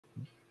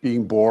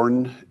being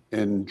born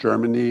in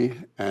Germany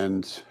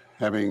and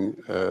having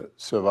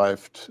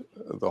survived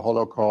the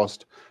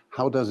Holocaust,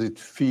 how does it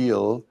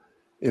feel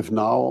if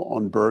now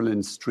on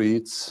Berlin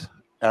streets,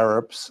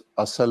 Arabs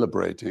are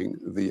celebrating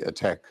the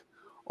attack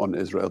on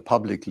Israel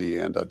publicly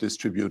and are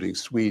distributing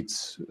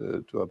sweets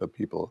to other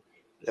people?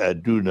 I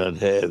do not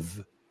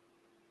have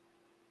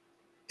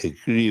a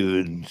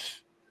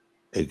grievance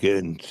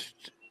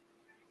against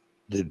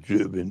the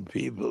German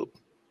people.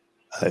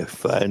 I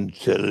find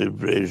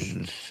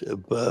celebrations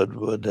about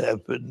what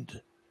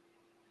happened,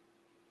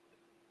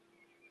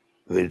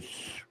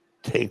 which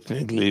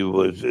technically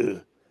was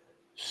a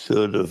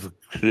sort of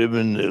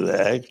criminal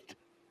act,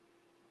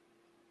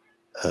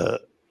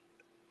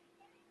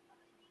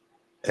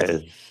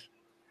 as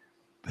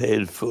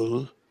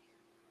painful.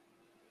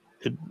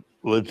 It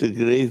was a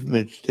grave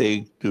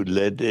mistake to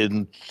let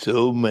in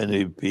so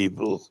many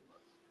people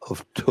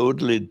of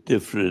totally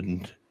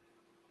different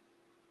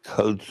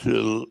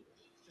cultural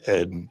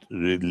and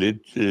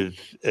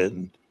religious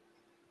and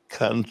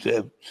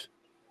concepts,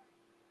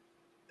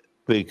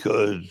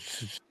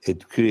 because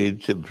it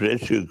creates a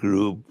pressure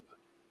group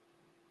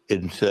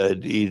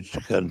inside each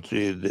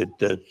country that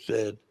does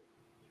that.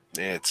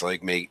 Yeah, it's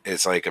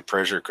like a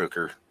pressure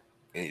cooker.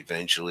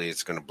 Eventually,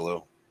 it's going to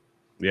blow.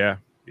 Yeah.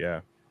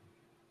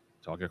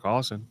 Talking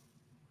Carlson.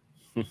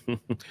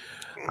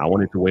 I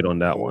wanted to wait on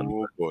that one.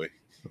 Oh boy,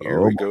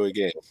 here we go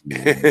again.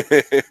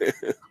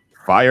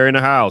 Fire in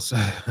the house.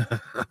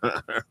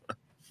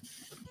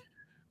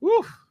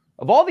 Woo.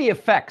 Of all the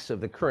effects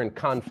of the current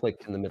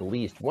conflict in the Middle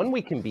East, one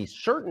we can be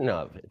certain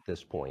of at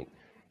this point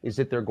is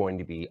that there are going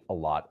to be a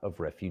lot of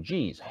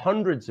refugees,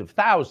 hundreds of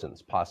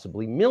thousands,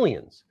 possibly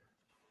millions.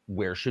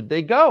 Where should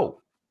they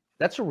go?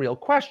 That's a real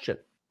question.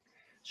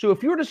 So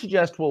if you were to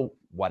suggest, well,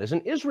 why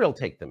doesn't Israel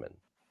take them in?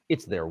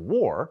 It's their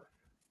war.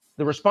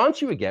 The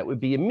response you would get would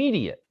be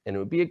immediate, and it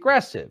would be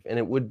aggressive, and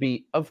it would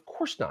be, of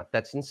course not.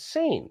 That's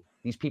insane.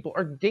 These people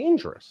are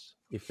dangerous.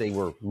 If they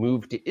were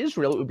moved to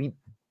Israel, it would be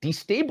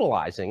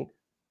destabilizing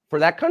for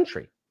that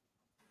country.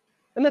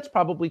 And that's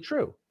probably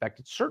true. In fact,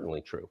 it's certainly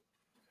true.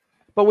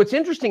 But what's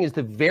interesting is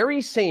the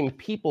very same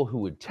people who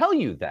would tell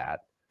you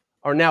that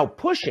are now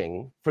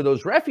pushing for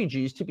those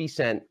refugees to be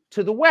sent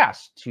to the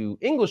West, to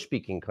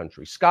English-speaking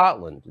countries,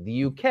 Scotland,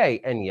 the UK,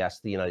 and yes,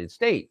 the United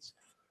States.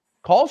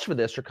 Calls for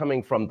this are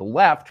coming from the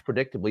left,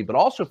 predictably, but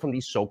also from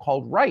the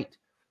so-called right.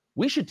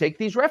 We should take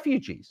these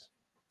refugees.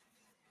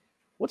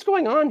 What's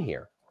going on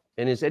here?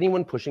 And is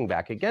anyone pushing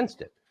back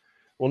against it?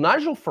 Well,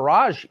 Nigel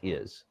Farage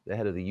is the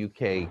head of the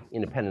UK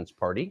Independence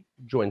Party,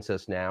 joins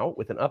us now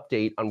with an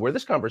update on where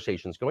this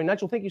conversation is going.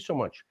 Nigel, thank you so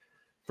much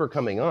for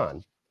coming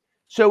on.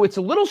 So it's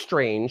a little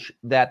strange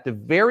that the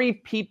very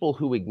people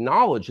who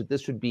acknowledge that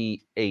this would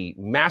be a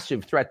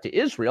massive threat to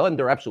Israel, and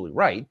they're absolutely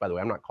right, by the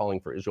way, I'm not calling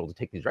for Israel to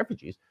take these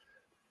refugees,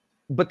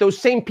 but those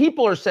same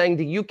people are saying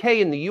the UK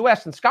and the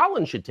US and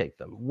Scotland should take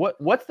them.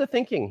 What's the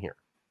thinking here?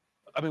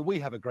 I mean, we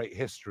have a great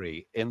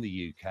history in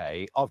the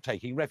UK of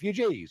taking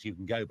refugees. You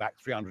can go back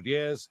 300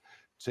 years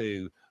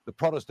to the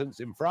Protestants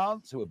in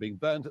France who were being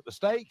burnt at the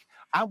stake,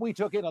 and we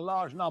took in a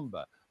large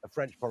number of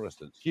French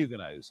Protestants,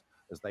 Huguenots,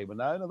 as they were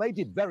known, and they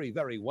did very,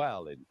 very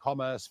well in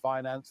commerce,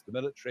 finance, the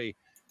military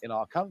in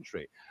our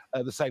country.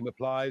 The same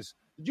applies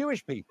to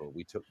Jewish people.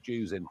 We took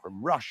Jews in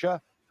from Russia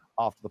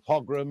after the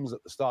pogroms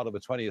at the start of the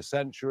 20th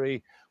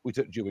century. We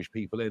took Jewish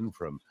people in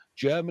from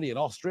Germany and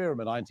Austria in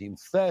the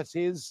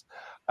 1930s.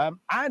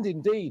 And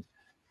indeed,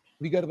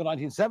 if you go to the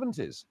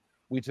 1970s,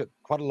 we took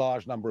quite a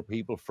large number of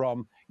people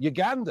from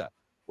Uganda,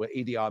 where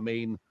Idi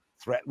Amin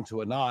threatened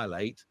to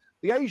annihilate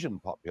the Asian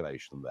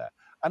population there.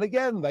 And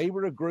again, they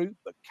were a group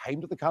that came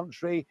to the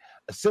country,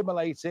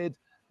 assimilated,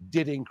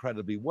 did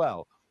incredibly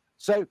well.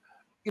 So,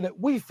 you know,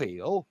 we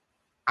feel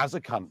as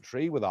a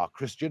country with our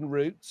Christian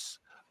roots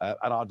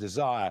and our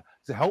desire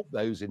to help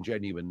those in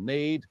genuine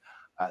need,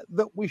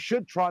 that we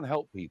should try and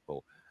help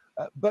people.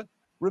 But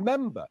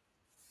remember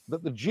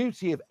that the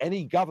duty of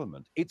any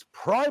government, its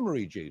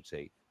primary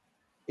duty,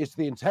 is to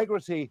the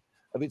integrity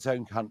of its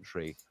own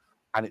country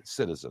and its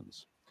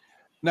citizens.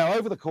 Now,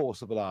 over the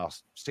course of the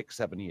last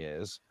 6-7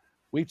 years,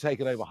 we've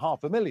taken over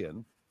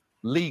 500,000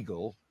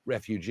 legal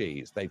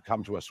refugees. They've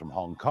come to us from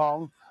Hong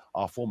Kong,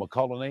 our former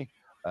colony,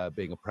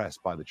 being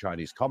oppressed by the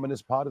Chinese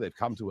Communist Party. They've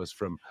come to us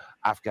from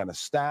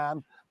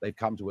Afghanistan. They've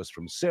come to us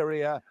from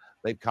Syria.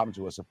 They've come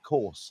to us, of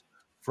course,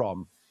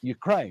 from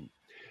Ukraine.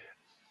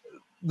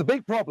 The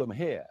big problem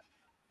here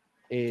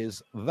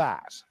is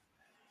that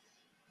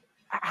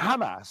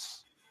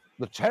Hamas,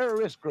 the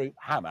terrorist group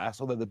Hamas,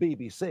 although the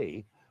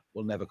BBC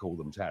will never call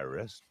them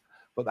terrorists,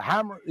 but the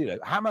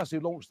Hamas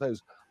who launched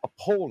those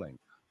appalling,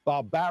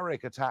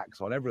 barbaric attacks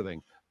on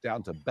everything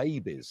down to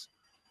babies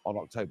on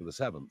October the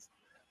 7th,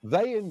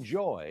 they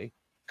enjoy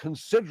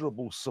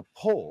considerable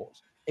support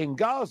in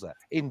Gaza.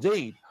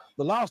 Indeed,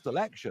 the last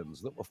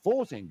elections that were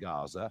fought in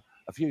Gaza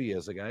a few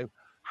years ago,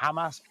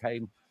 Hamas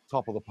came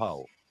top of the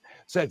poll.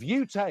 So if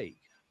you take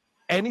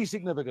any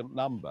significant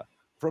number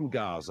from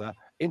Gaza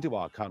into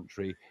our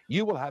country,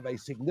 you will have a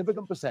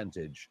significant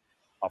percentage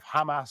of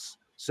Hamas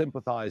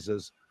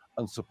sympathizers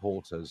and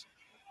supporters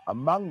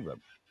among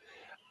them.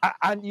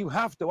 And you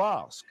have to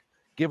ask,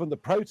 given the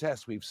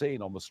protests we've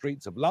seen on the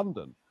streets of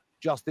London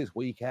just this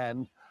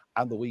weekend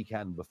and the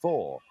weekend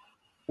before,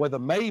 whether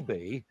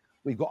maybe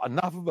we've got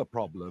enough of a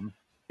problem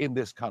in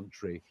this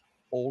country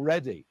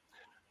already.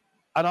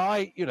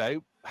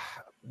 And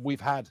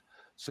we've had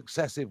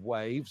successive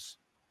waves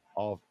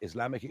of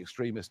Islamic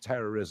extremist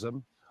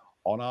terrorism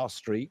on our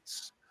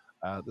streets.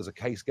 There's a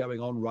case going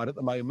on right at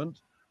the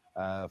moment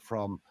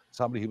from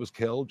somebody who was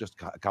killed just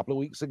a couple of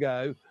weeks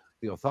ago.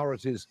 The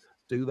authorities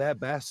do their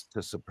best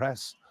to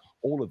suppress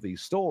all of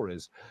these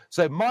stories.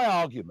 So my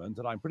argument,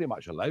 and I'm pretty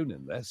much alone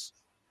in this,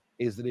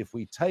 is that if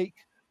we take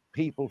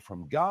people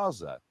from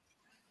Gaza,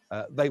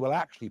 they will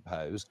actually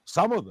pose,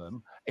 some of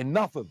them,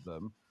 enough of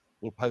them,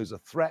 will pose a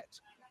threat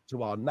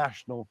to our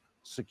national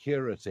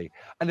security.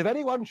 And if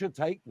anyone should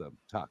take them,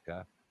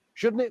 Tucker,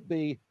 shouldn't it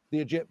be the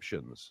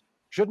Egyptians?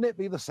 Shouldn't it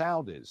be the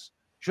Saudis?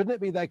 Shouldn't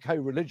it be their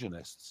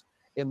co-religionists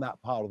in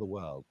that part of the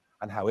world?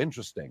 And how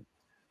interesting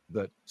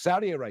that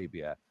Saudi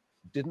Arabia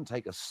didn't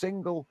take a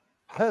single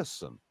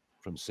person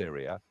from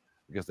Syria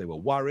because they were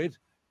worried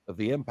of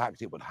the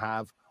impact it would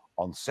have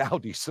on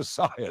Saudi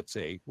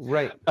society.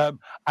 Right. And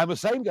the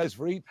same goes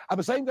for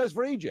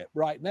Egypt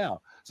right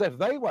now. So if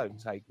they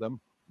won't take them,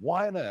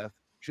 why on earth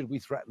should we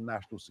threaten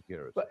national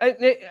security? But,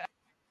 It's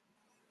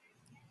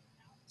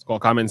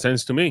called common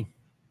sense to me.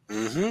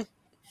 Mm-hmm.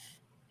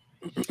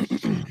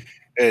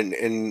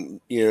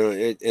 and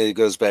it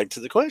goes back to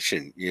the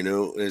question.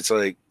 It's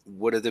like,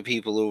 what do the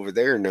people over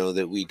there know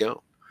that we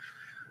don't?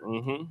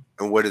 Mm-hmm.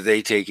 And what are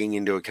they taking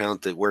into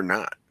account that we're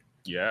not?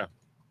 Yeah.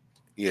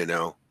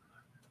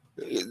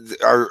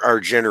 Our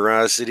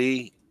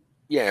generosity,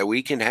 yeah,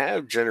 we can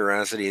have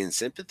generosity and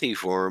sympathy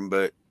for them,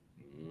 but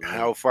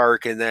how far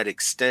can that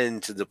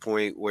extend to the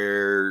point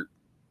where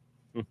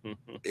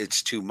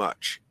it's too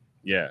much?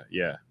 Yeah.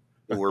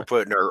 And we're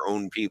putting our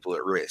own people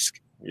at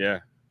risk. Yeah.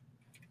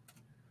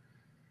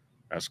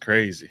 That's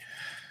crazy.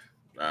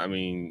 I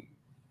mean,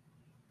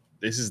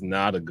 this is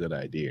not a good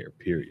idea,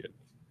 period.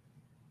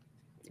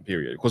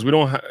 Because we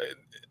don't have,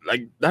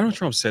 like Donald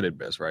Trump said it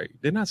best, right?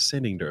 They're not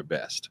sending their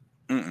best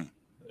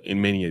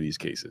in many of these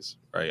cases,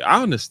 right?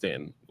 I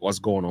understand what's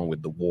going on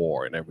with the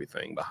war and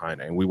everything behind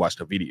it. And we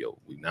watched a video.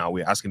 Now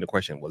we're asking the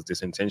question, was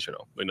this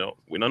intentional? We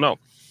don't know.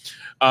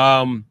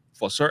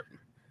 For certain.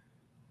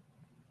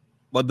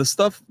 But the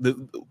stuff,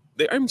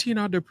 they're emptying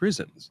out their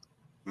prisons.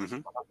 Mm-hmm.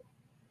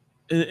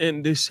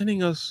 And they're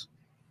sending us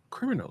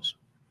criminals.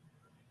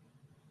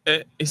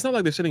 It's not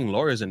like they're sending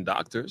lawyers and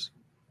doctors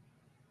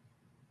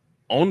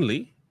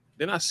only.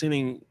 They're not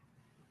sending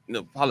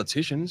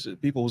politicians,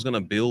 people who's going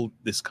to build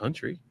this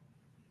country.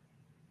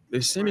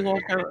 They're sending all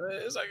kind of,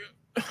 it's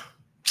like,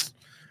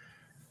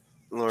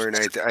 Lauren,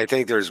 I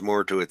think there's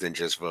more to it than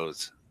just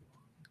votes.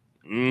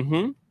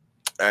 Mm-hmm.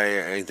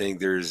 I think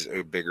there's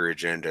a bigger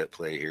agenda at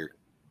play here.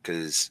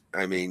 Because,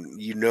 I mean,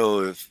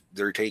 if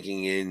they're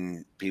taking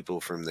in people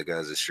from the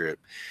Gaza Strip,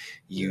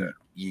 you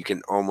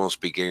can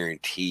almost be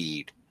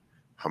guaranteed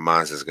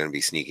Hamas is going to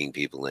be sneaking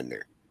people in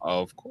there.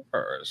 Of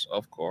course.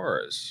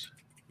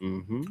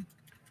 Mm-hmm.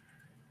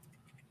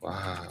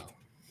 Wow.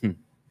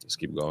 Let's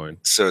keep going.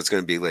 So it's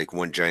going to be like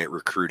one giant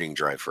recruiting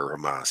drive for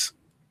Hamas.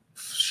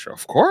 Sure,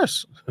 of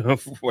course.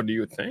 What do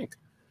you think?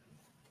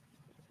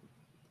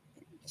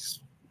 It's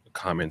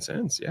common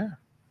sense, yeah.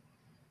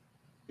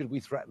 Should we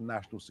threaten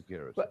national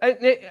security? But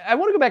I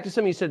want to go back to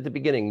something you said at the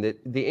beginning, that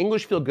the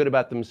English feel good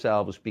about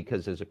themselves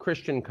because as a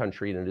Christian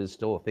country, and it is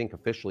still, I think,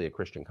 officially a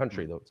Christian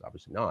country, though it's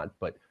obviously not,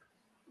 but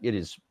it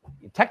is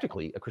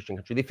technically a Christian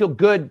country. They feel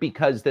good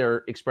because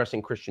they're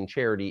expressing Christian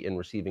charity in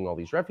receiving all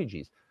these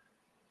refugees.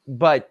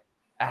 But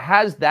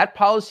has that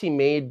policy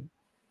made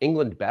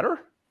England better?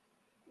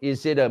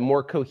 Is it a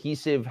more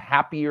cohesive,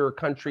 happier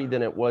country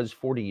than it was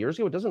 40 years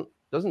ago? It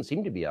doesn't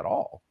seem to be at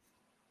all.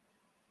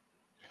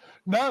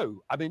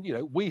 No, I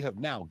mean, we have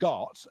now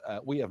got,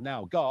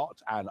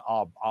 and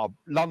our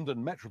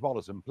London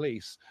Metropolitan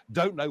Police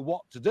don't know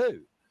what to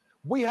do.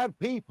 We had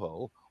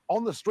people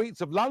on the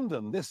streets of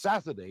London this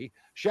Saturday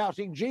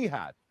shouting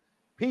jihad.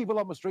 People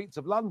on the streets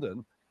of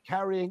London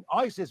carrying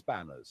ISIS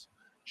banners,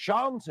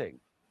 chanting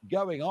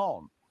going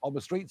on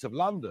the streets of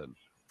London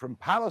from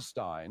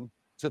Palestine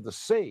to the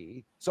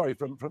sea,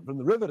 from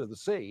the river to the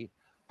sea,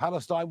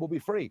 Palestine will be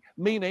free,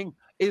 meaning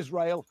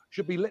Israel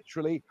should be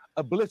literally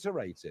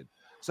obliterated.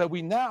 So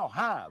we now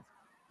have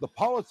the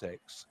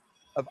politics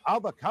of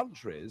other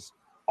countries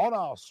on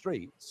our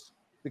streets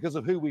because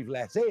of who we've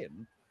let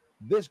in.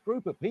 This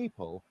group of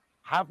people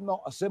have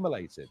not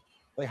assimilated.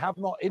 They have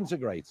not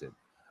integrated.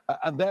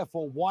 And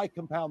therefore, why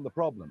compound the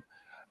problem?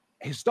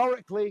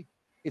 Historically,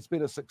 it's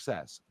been a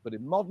success. But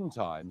in modern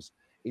times,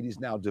 it is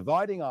now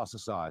dividing our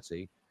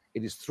society.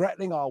 It is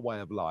threatening our way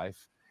of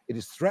life. It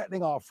is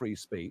threatening our free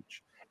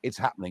speech. It's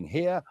happening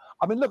here.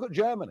 I mean, look at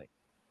Germany.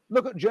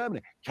 Look at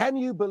Germany. Can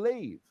you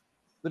believe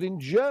that in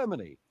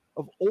Germany,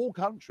 of all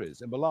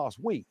countries in the last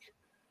week,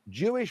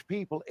 Jewish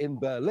people in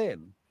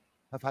Berlin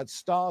have had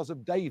Stars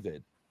of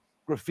David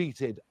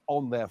graffitied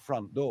on their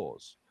front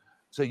doors?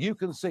 So you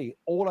can see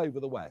all over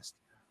the West,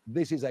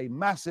 this is a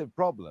massive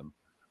problem.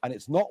 and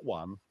it's not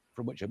one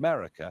from which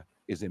America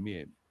is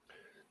immune.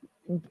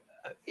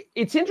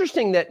 It's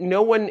interesting that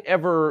no one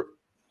ever.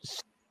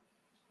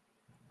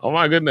 Oh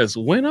my goodness,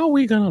 when are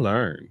we gonna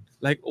learn?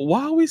 Like,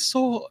 why are we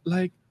so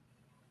like?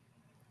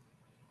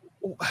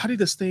 How did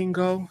this thing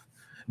go?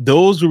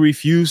 Those who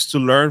refuse to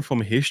learn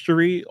from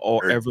history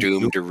or Are ever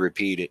doomed to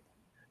repeat it.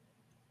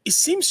 It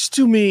seems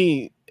to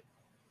me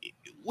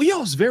we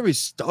are very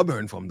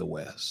stubborn from the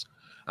West.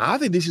 I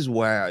think this is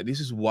why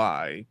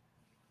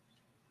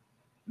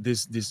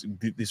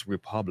this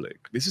republic.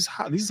 This is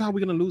how we're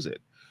gonna lose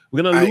it.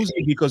 We're gonna lose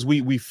it because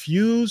we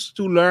refuse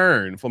to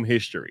learn from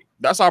history.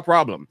 That's our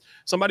problem.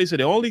 Somebody said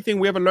the only thing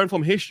we ever learned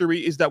from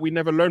history is that we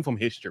never learned from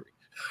history.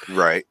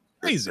 Right.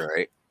 Crazy.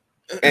 Right.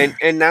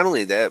 And not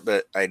only that,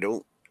 but I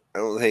don't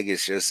think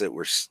it's just that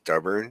we're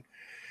stubborn.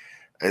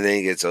 I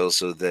think it's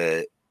also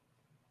that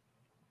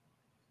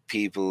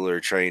people are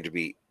trying to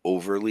be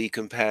overly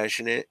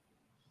compassionate,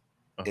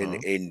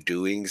 and in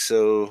doing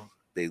so,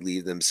 they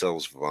leave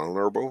themselves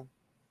vulnerable.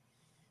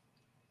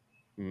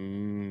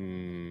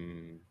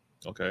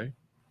 Okay.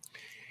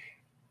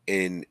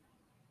 And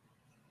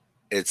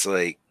it's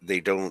like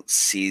they don't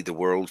see the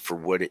world for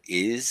what it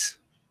is.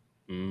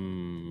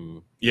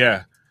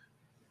 Yeah.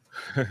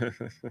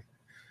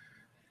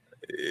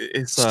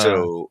 It's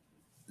so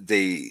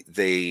they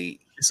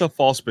it's a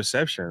false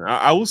perception.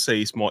 I would say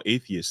it's more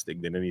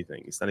atheistic than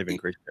anything. It's not even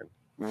Christian.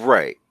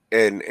 Right.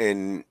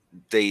 And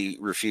they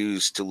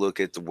refuse to look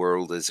at the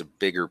world as a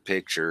bigger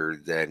picture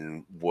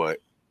than what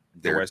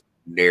their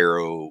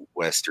narrow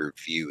Western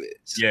view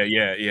is.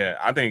 Yeah.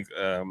 I think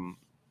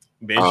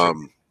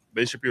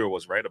Ben Shapiro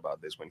was right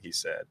about this when he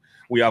said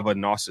we have a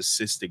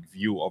narcissistic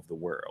view of the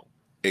world.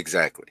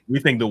 Exactly. We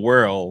think the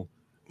world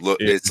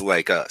it's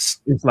like us.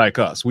 It's like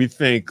us. We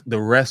think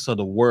the rest of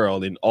the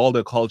world, in all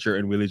the culture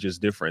and religious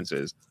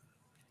differences,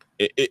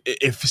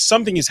 if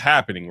something is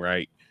happening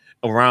right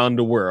around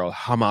the world,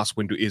 Hamas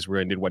went to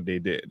Israel and did what they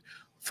did.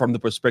 From the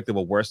perspective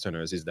of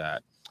Westerners, is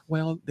that,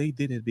 well, they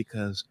did it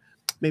because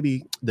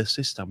maybe the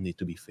system need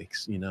to be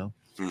fixed.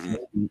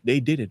 They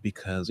did it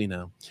because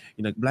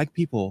black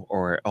people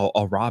are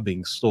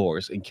robbing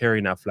stores and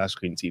carrying out flat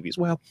screen TVs.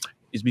 Well,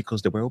 it's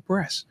because they were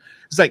oppressed.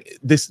 It's like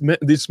this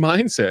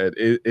mindset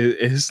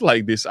is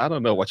like this. I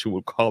don't know what you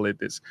would call it.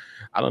 This,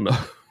 I don't know.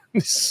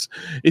 It's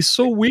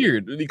so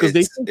weird because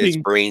it's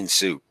brain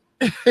soup.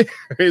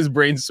 It's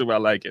brain soup. I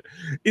like it.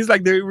 It's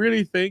like they're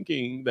really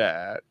thinking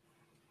that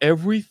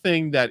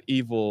everything that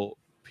evil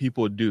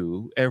people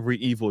do, every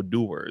evil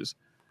doers,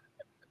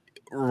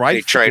 right?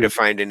 They try to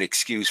find an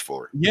excuse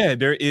for it. Yeah,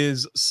 there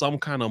is some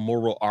kind of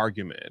moral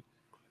argument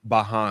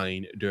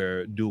behind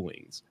their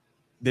doings.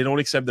 They don't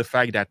accept the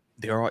fact that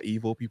there are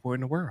evil people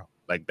in the world,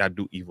 like that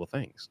do evil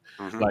things.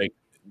 Like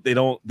they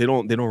don't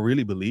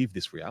really believe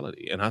this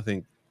reality, and I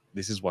think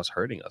this is what's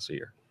hurting us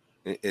here.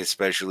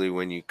 Especially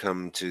when you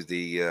come to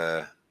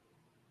the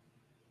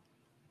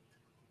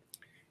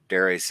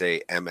dare I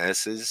say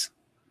MSs.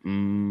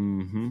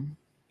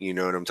 You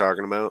know what I'm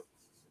talking about?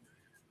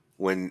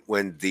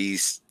 When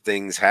these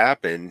things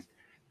happen,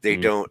 they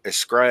don't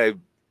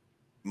ascribe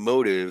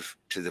motive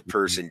to the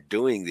person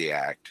doing the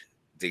act.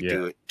 They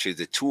do it to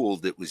the tool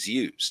that was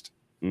used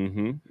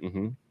in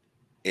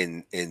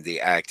the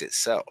act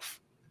itself.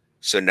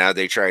 So now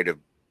they try to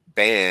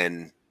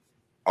ban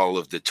all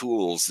of the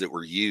tools that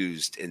were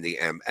used in the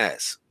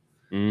MS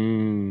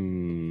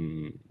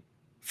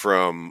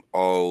from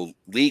all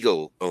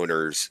legal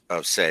owners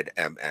of said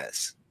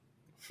MS.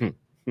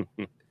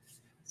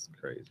 It's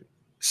crazy.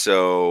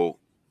 So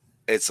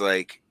it's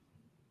like,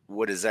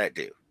 what does that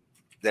do?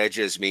 That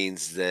just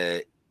means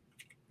that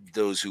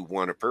those who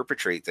want to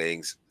perpetrate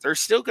things, they're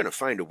still going to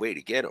find a way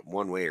to get them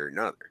one way or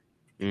another.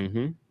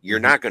 You're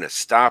not going to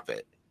stop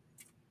it.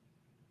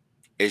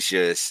 It's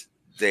just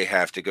they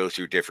have to go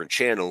through different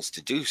channels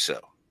to do so.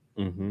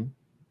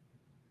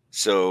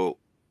 So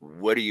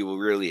what are you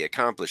really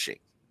accomplishing?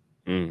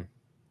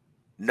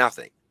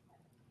 Nothing.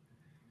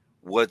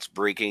 What's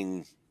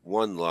breaking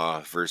one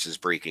law versus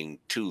breaking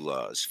 2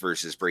 laws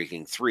versus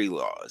breaking 3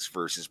 laws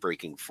versus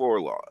breaking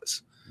 4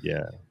 laws?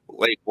 Yeah.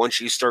 Like once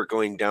you start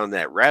going down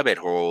that rabbit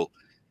hole,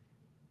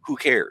 who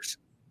cares?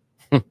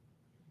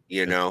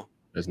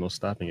 There's no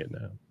stopping it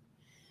now.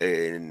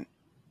 And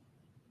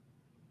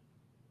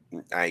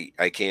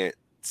I can't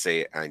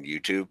say it on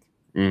YouTube.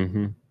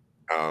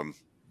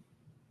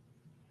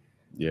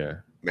 Yeah.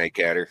 Matt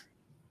Catter.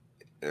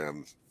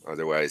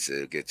 Otherwise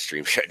it gets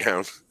stream shut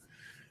down.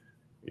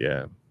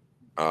 Yeah.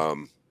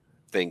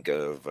 Think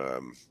of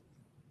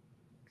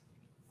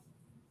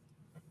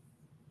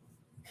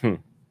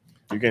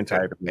you can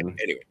type it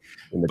anyway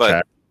in the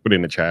chat. Put it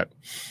in the chat.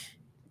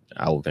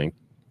 I will think.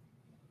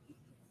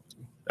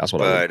 That's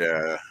what I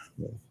would.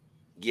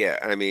 Yeah,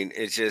 I mean,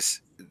 it's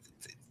just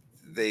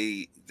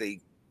they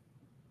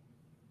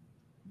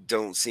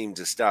don't seem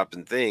to stop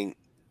and think.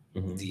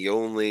 The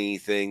only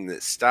thing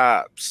that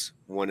stops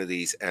one of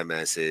these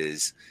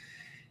MSs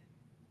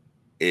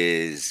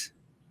is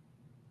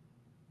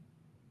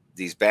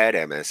these bad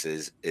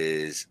MSs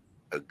is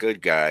a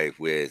good guy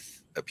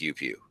with a pew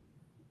pew.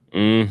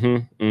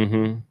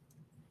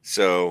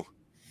 So,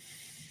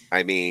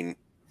 I mean,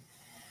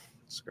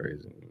 It's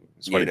crazy.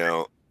 It's you funny.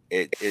 know,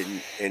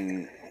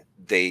 and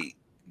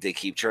they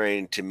keep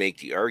trying to make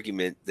the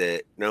argument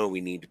that no, we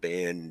need to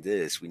ban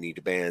this, we need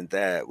to ban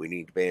that, we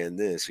need to ban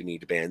this, we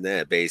need to ban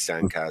that, based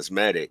on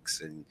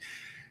cosmetics and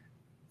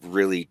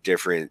really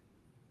different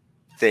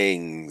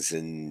things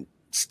and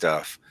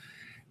stuff.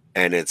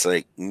 And it's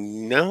like,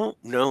 no,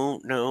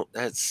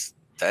 that's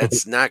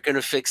not going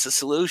to fix the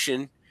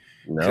solution,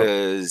 No.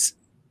 because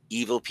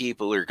evil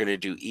people are going to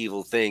do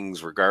evil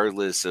things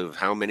regardless of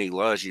how many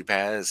laws you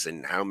pass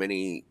and how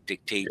many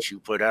dictates you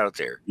put out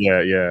there.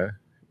 Yeah.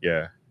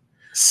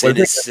 Sin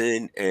is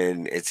sin,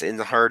 and it's in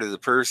the heart of the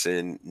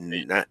person.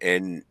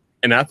 And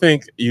I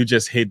think you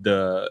just hit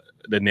the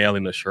nail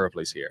in the sure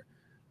place here.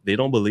 They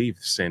don't believe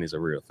sin is a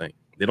real thing.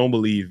 They don't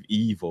believe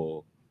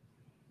evil.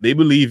 They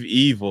believe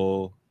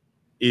evil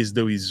is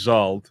the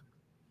result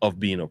of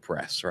being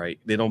oppressed, right?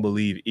 They don't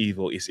believe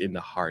evil is in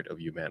the heart of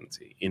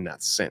humanity in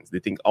that sense. They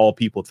think all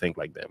people think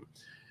like them.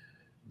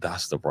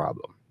 That's the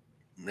problem.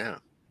 no,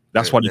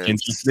 That's why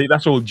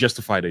that's what would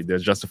justify it. They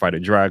justify the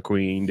drag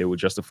queen. They would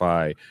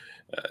justify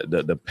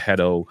the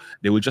pedo.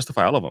 They would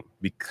justify all of them,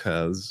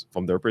 because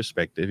from their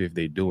perspective, if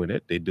they're doing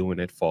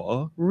it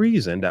for a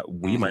reason that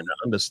we might not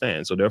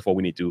understand. So therefore,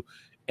 we need to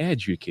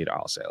educate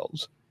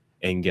ourselves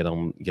and get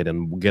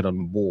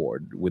on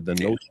board with the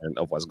notion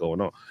of what's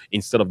going on,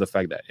 instead of the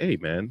fact that, hey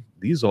man,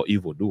 these are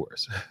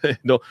evildoers.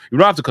 No, you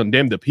don't have to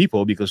condemn the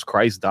people because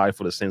Christ died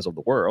for the sins of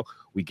the world.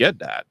 We get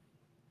that.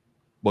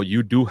 But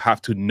you do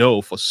have to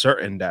know for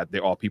certain that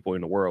there are people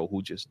in the world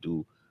who just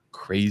do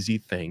crazy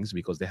things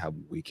because they have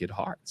wicked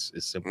hearts.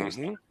 It's simple as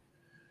that.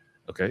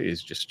 Okay,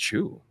 it's just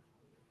true.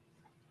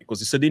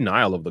 Because it's a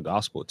denial of the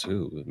gospel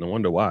too. No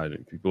wonder why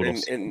people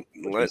don't. And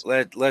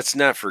let's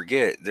not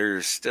forget,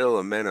 there's still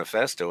a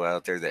manifesto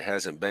out there that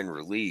hasn't been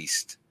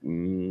released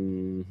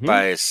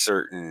by a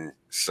certain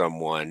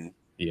someone.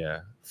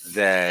 Yeah.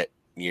 That,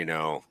 you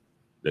know,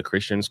 the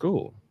Christian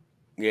school.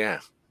 Yeah.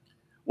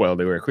 Well,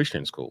 they were a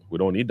Christian school. We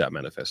don't need that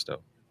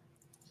manifesto.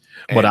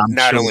 And but I'm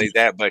not sure only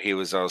that, but he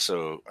was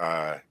also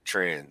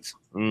trans.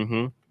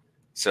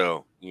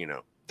 So, you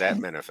know, that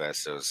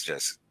manifesto is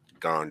just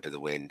gone to the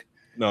wind.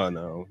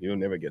 No, you'll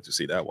never get to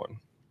see that one.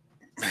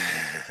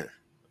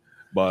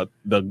 But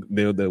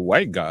the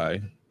white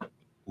guy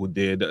who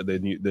did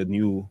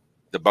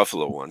the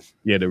Buffalo one,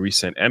 the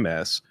recent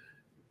MS,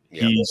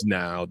 he's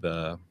now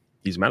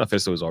his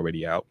manifesto is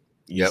already out.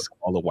 He's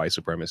all a white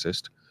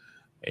supremacist,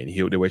 and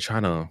they were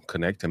trying to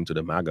connect him to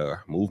the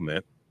MAGA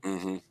movement,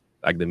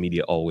 like the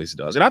media always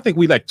does. And I think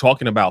we like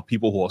talking about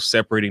people who are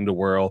separating the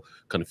world,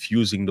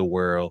 confusing the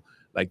world.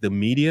 Like the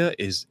media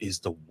is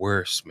the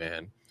worst,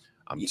 man.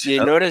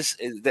 You notice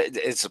that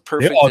it's a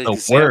perfect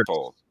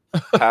example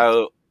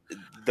how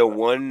the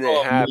one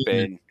that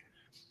happened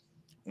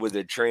with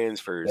a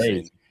trans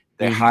person,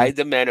 they hide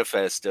the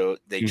manifesto,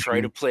 they try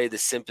to play the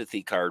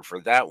sympathy card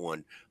for that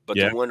one, but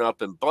the one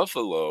up in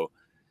Buffalo,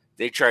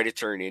 they try to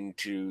turn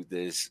into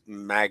this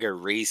MAGA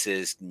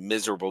racist,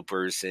 miserable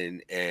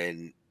person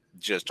and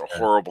just a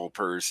horrible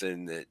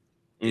person that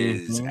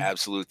is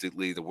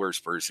absolutely the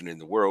worst person in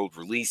the world.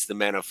 Release the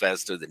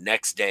manifesto the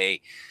next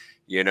day,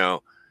 you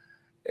know.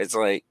 It's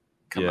like,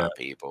 come on,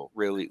 people,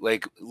 really?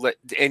 Like,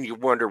 and you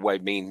wonder why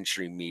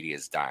mainstream media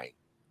is dying.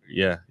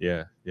 Yeah.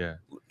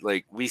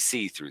 Like, we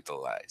see through the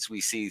lies.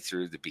 We see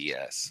through the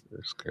BS.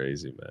 It's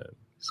crazy, man.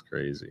 It's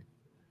crazy.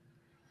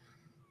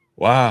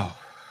 Wow.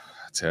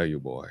 I tell you,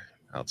 boy.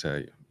 I'll tell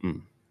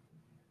you.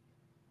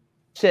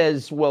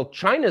 Says, well,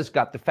 China's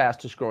got the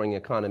fastest growing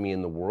economy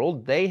in the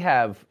world. They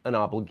have an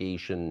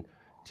obligation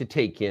to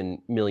take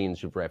in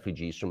millions of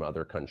refugees from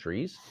other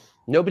countries.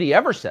 Nobody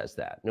ever says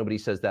that. Nobody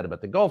says that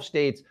about the Gulf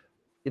states.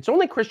 It's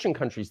only Christian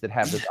countries that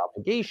have this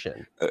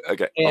obligation.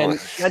 Okay. And I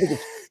think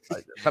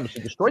it's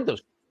obviously destroyed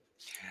those.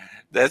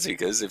 That's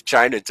because if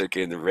China took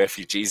in the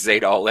refugees,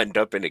 they'd all end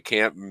up in a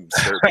camp and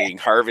start being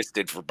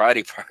harvested for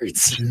body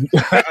parts.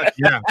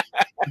 Yeah.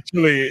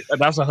 Actually,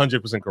 that's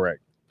 100%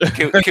 correct.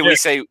 Can we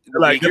say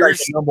like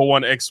the number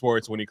one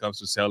exports when it comes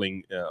to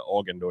selling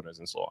organ donors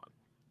and so on?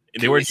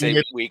 And they were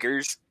saying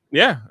Uyghurs.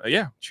 Yeah,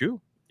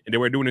 true. And they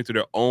were doing it to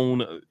their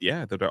own,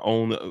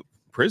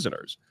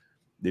 prisoners.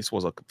 This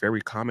was a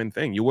very common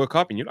thing. You woke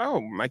up and oh,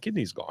 my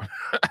kidney's gone.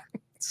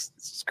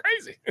 It's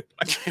crazy.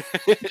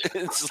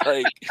 It's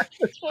like,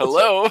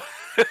 hello.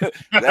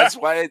 That's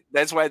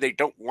why they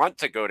don't want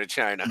to go to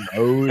China.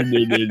 No.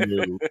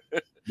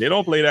 They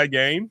don't play that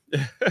game.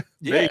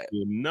 They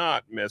do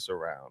not mess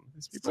around.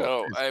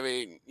 So I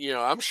mean,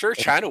 I'm sure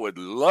China would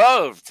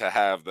love to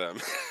have them.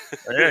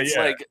 It's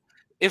like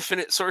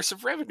infinite source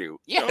of revenue.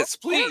 Yes,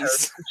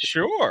 please.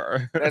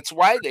 Sure. That's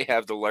why they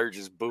have the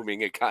largest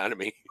booming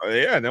economy.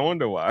 No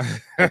wonder why.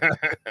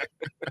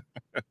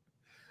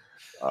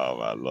 Oh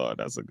my Lord,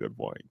 that's a good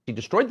point. He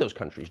destroyed those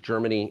countries.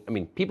 Germany, I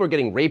mean, people are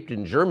getting raped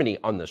in Germany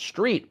on the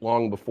street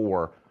long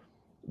before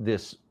the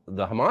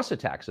Hamas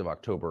attacks of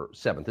October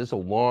 7th. This is a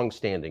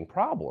long-standing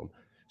problem.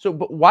 So,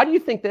 but why do you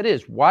think that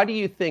is? Why do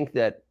you think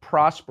that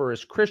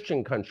prosperous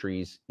Christian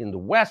countries in the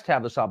West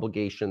have this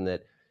obligation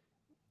that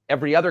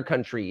every other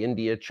country,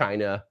 India,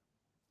 China,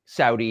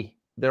 Saudi,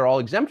 they're all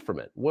exempt from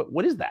it.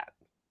 What is that?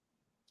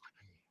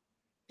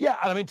 Yeah,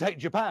 and I mean, take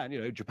Japan.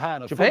 You know,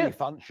 Japan, a fully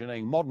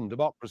functioning modern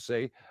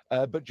democracy,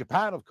 but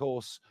Japan, of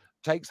course,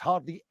 takes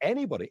hardly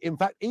anybody. In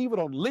fact, even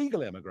on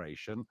legal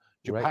immigration,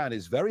 Japan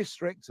is very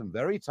strict and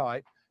very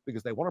tight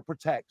because they want to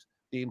protect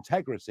the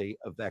integrity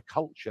of their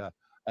culture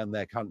and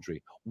their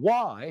country.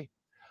 Why?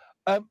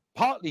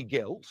 Partly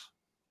guilt.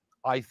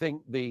 I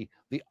think the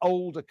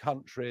older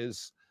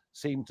countries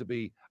seem to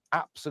be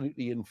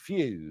absolutely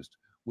infused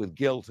with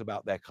guilt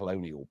about their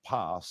colonial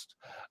past.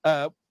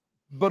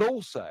 But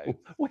also,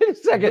 wait a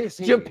second,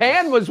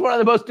 Japan was one of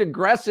the most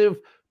aggressive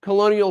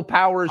colonial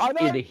powers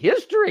in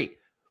history.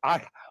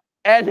 But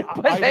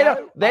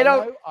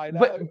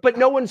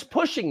no one's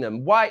pushing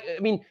them. Why? I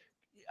mean,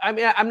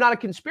 I'm not a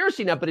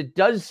conspiracy nut, but it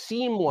does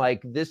seem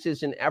like this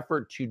is an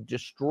effort to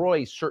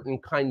destroy certain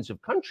kinds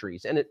of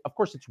countries, and of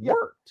course, it's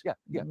worked.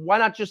 Why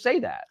not just say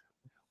that?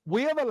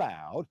 We have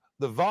allowed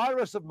the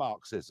virus of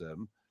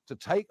Marxism to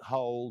take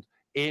hold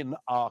in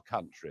our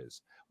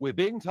countries. We're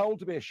being told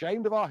to be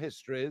ashamed of our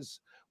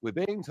histories. We're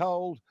being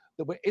told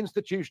that we're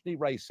institutionally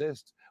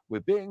racist. We're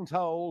being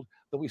told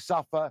that we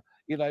suffer,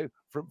 you know,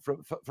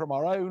 from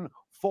our own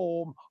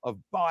form of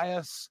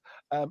bias,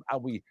 and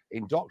we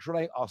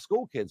indoctrinate our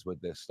school kids with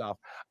this stuff.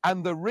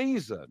 And the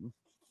reason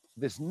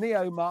this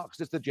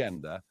neo-Marxist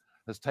agenda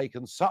has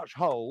taken such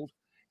hold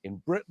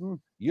in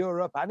Britain,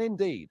 Europe, and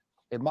indeed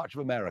in much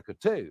of America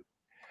too,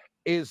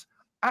 is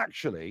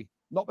actually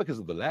not because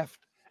of the left.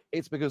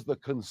 It's because the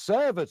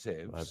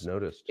conservatives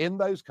in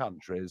those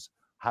countries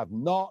have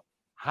not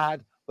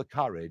had the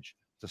courage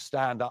to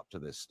stand up to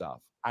this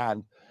stuff.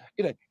 And,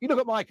 you know, you look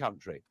at my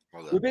country,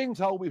 we're being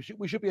told we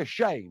should be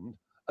ashamed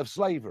of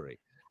slavery.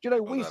 Do you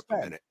know, we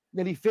spent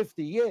nearly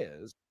 50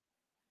 years.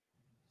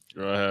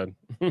 Go ahead.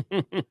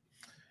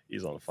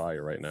 He's on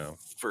fire right now.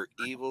 For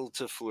evil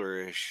to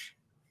flourish,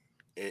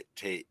 it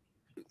takes...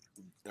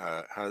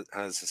 how's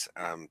this?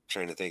 I'm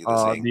trying to think of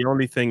the saying. The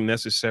only thing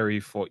necessary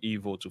for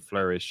evil to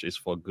flourish is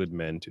for good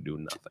men to do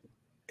nothing.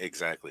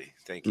 Exactly.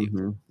 Thank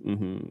you.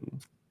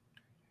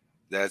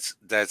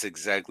 That's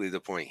exactly the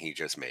point he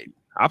just made.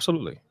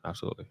 Absolutely.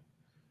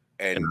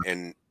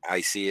 And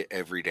I see it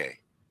every day.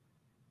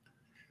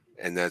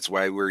 And that's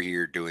why we're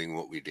here doing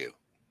what we do.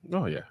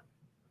 Oh yeah.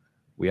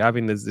 We're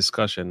having this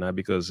discussion not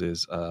because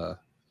it's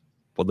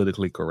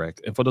politically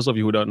correct. And for those of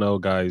you who don't know,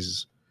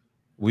 guys,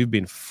 we've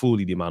been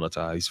fully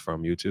demonetized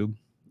from YouTube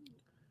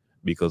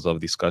because of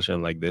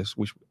discussion like this,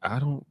 which I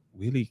don't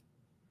really...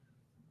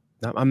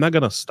 I'm not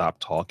going to stop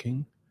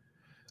talking.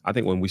 I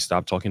think when we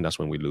stop talking, that's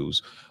when we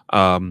lose.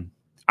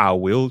 I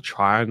will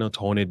try to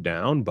tone it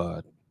down,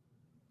 but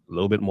a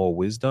little bit more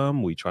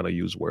wisdom. We try to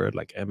use word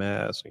like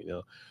MS, you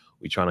know,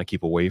 we try to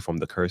keep away from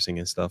the cursing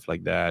and stuff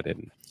like that.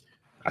 And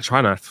I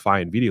try not to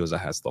find videos that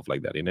has stuff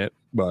like that in it,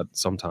 but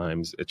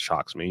sometimes it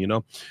shocks me, you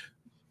know.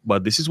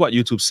 But this is what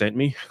YouTube sent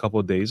me a couple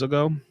of days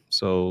ago.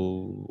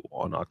 So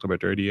on October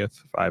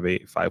 30th,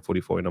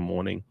 5:44 in the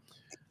morning.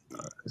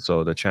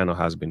 So the channel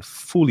has been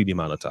fully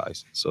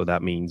demonetized. So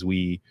that means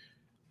we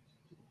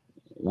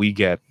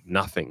get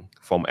nothing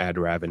from ad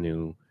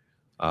revenue,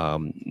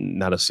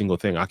 not a single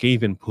thing. I can't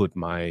even put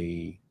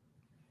my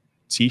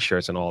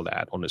T-shirts and all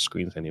that on the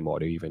screens anymore.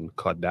 They even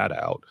cut that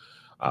out.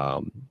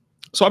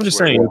 So I'm just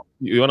saying,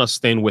 you want to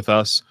stand with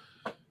us.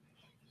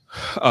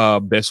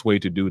 Best way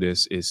to do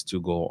this is to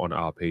go on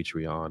our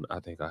Patreon. I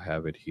think I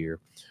have it here.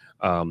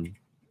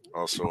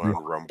 Also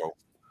on Rumble.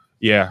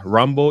 Yeah,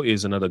 Rumble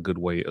is another good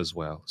way as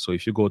well. So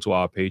if you go to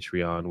our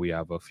Patreon, we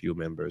have a few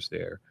members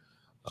there.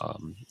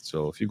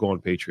 So if you go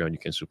on Patreon, you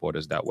can support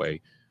us that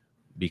way,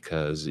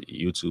 because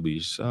YouTube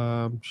is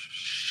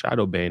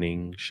shadow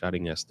banning,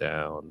 shutting us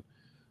down,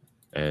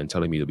 and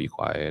telling me to be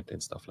quiet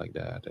and stuff like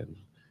that. And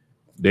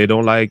they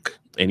don't like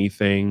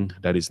anything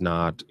that is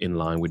not in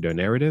line with their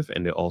narrative,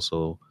 and they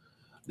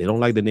don't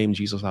like the name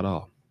Jesus at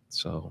all.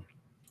 So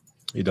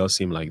it does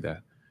seem like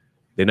that.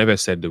 They never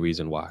said the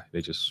reason why.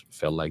 They just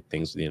felt like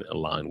things didn't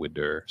align with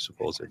their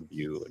supposed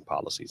view and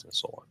policies and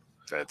so on.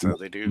 That's how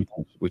they do.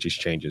 Which is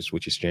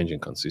changing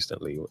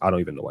consistently. I don't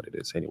even know what it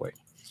is anyway.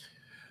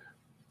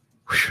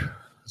 Whew,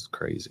 it's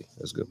crazy.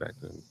 Let's go back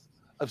then.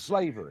 Of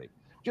slavery.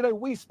 Do you know,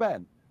 we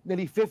spent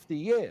nearly 50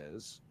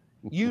 years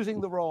using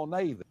the Royal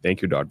Navy.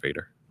 Thank you, Darth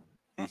Vader.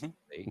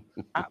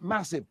 At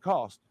massive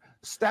cost,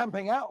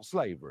 stamping out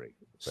slavery,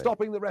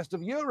 stopping the rest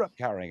of Europe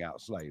carrying out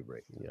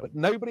slavery. But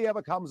nobody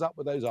ever comes up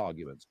with those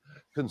arguments.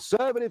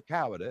 Conservative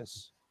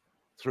cowardice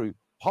through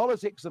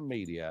politics and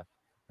media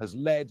has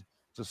led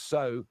to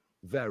so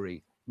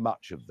very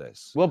much of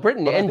this. Well,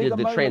 Britain ended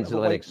the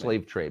transatlantic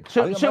slave trade.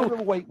 So a moment of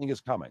awakening is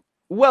coming.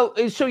 Well,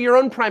 so your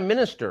own prime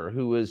minister,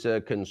 who is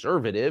a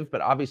conservative,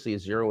 but obviously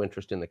has zero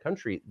interest in the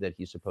country that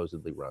he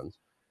supposedly runs,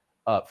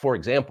 for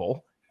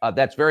example,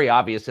 that's very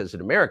obvious as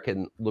an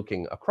American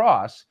looking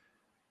across.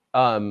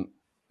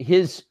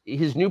 His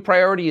new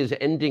priority is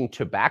ending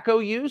tobacco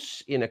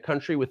use in a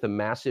country with a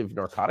massive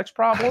narcotics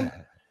problem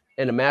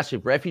and a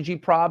massive refugee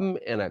problem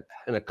and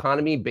an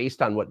economy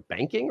based on what,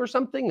 banking or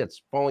something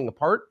that's falling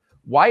apart.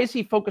 Why is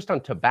he focused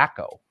on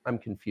tobacco? I'm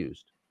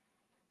confused.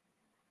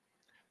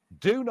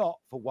 Do not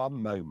for one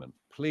moment,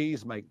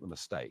 please make the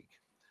mistake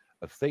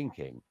of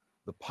thinking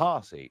the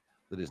party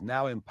that is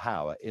now in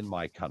power in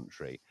my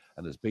country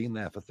and has been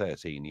there for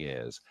 13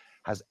 years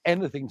has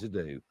anything to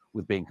do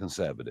with being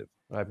conservative.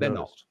 They're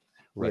not.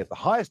 We have the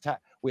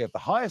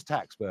highest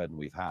tax burden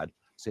we've had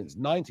since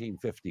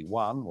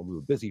 1951, when we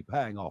were busy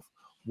paying off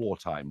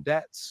wartime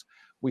debts.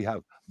 We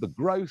have the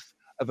growth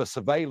of a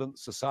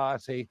surveillance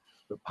society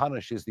that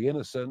punishes the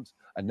innocent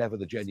and never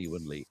the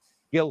genuinely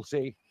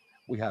guilty.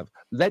 We have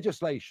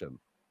legislation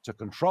to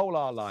control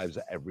our lives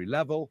at every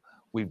level.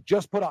 We've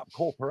just put up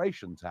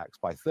corporation tax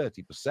by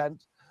 30%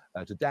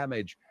 to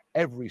damage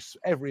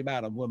every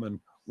man and woman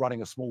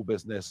running a small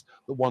business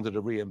that wanted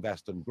to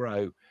reinvest and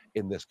grow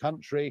in this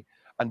country.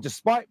 And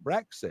despite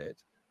Brexit,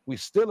 we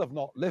still have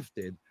not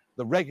lifted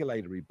the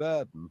regulatory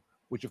burden,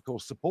 which of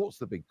course supports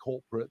the big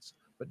corporates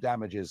but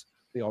damages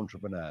the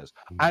entrepreneurs.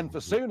 And for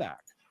Sunak,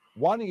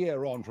 1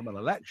 year on from an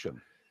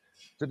election,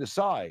 to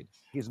decide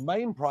his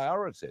main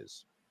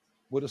priorities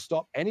were to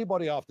stop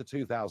anybody after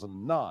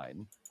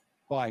 2009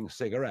 buying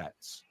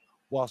cigarettes,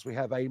 whilst we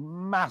have a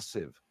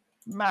massive,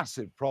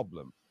 massive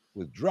problem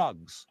with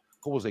drugs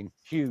causing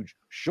huge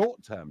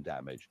short-term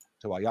damage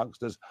to our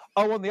youngsters.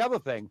 Oh, and the other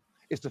thing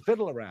is to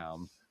fiddle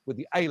around with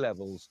the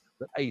A-levels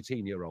that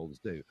 18-year-olds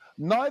do.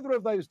 Neither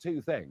of those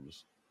two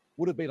things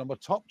would have been on the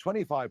top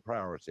 25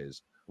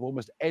 priorities of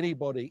almost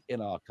anybody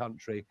in our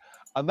country.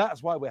 And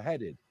that's why we're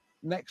headed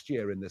next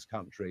year in this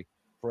country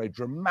for a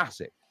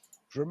dramatic,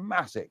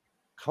 dramatic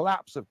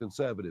collapse of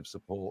conservative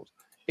support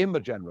in the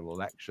general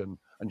election.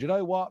 And you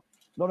know what?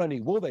 Not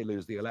only will they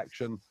lose the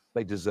election,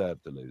 they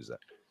deserve to lose it.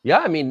 Yeah,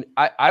 I mean,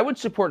 I would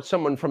support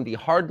someone from the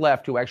hard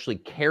left who actually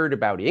cared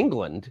about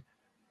England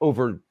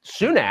over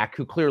Sunak,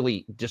 who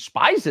clearly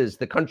despises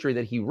the country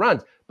that he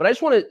runs. But I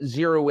just want to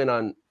zero in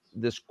on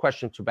this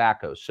question of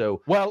tobacco.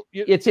 So, well,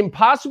 it's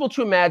impossible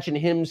to imagine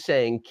him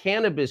saying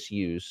cannabis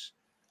use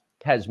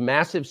has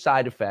massive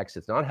side effects.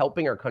 It's not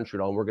helping our country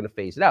at all, and we're going to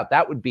phase it out.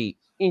 That would be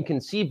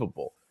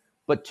inconceivable.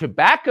 But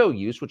tobacco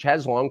use, which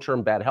has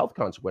long-term bad health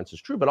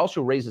consequences, true, but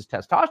also raises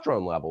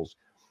testosterone levels.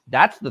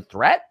 That's the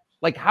threat?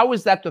 Like, how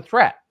is that the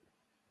threat?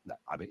 No,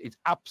 I mean, it's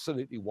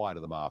absolutely wide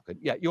of the mark. And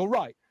yeah, you're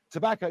right.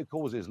 Tobacco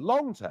causes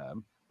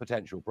long-term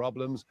potential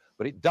problems,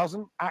 but it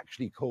doesn't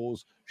actually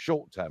cause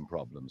short-term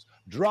problems.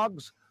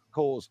 Drugs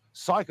cause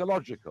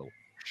psychological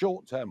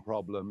short-term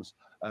problems,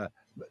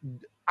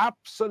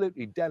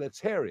 absolutely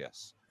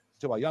deleterious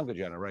to our younger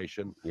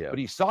generation. Yeah. But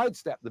he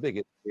sidestepped the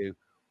big issue,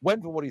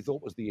 went for what he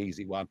thought was the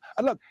easy one.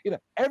 And look, you know,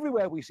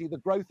 everywhere we see the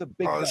growth of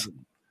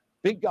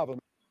big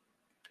government.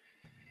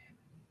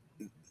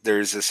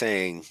 There's a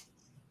saying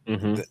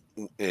that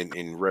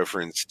in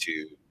reference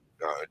to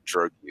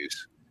drug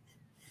use: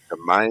 the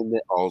mind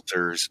that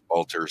alters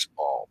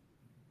all.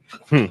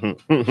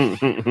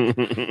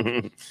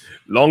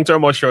 Long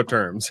term or short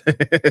terms?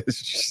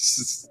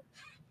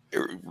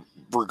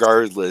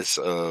 Regardless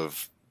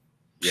of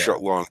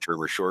long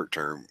term or short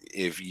term,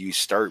 if you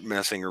start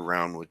messing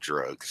around with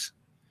drugs,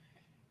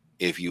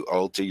 if you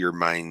alter your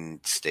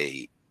mind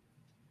state,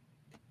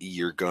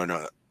 you're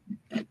gonna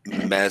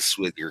mess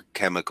with your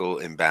chemical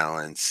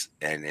imbalance,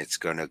 and it's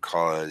gonna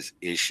cause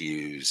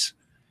issues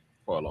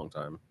for a long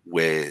time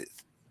with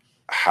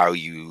how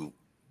you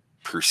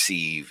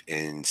perceive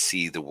and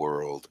see the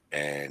world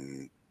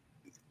and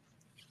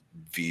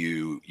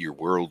view your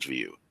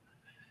worldview,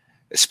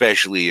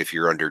 especially if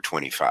you're under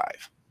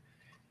 25,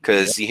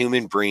 because the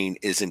human brain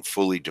isn't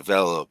fully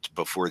developed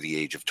before the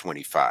age of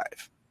 25.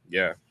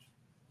 Yeah.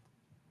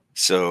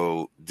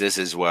 So this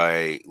is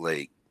why,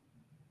 like,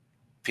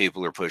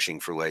 people are pushing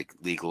for like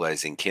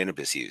legalizing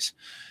cannabis use.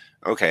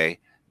 Okay,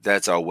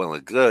 that's all well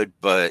and good,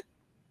 but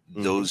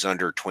those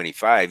under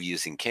 25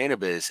 using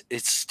cannabis,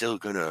 it's still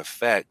going to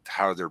affect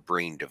how their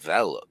brain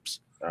develops.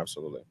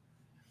 Absolutely.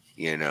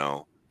 You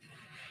know,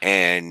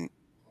 and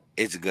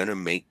it's going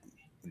to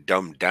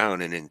dumb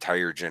down an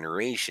entire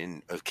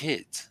generation of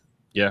kids.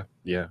 Yeah.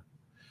 Yeah.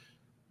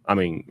 I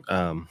mean,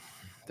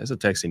 there's a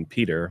text in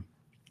Peter.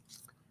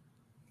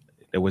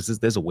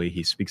 There's a way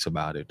he speaks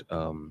about it.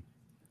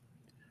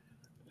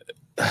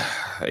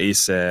 He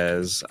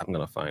says, I'm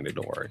going to find it.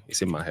 Don't worry.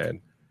 It's in my head.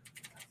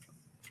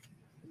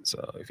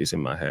 So if it's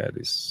in my head,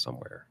 it's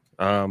somewhere.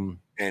 And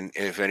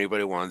if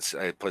anybody wants,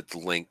 I put the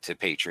link to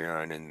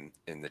Patreon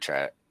in the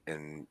chat,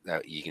 and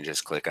you can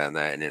just click on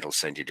that and it'll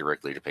send you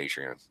directly to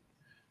Patreon.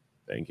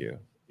 Thank you.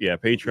 Yeah,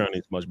 Patreon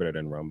is much better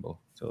than Rumble.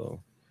 So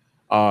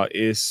let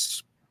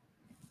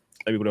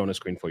me put it on the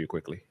screen for you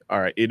quickly. All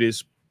right, it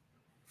is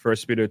 1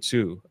 Peter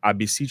 2. I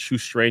beseech you,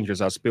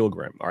 strangers, as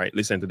pilgrim. All right,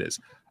 listen to this.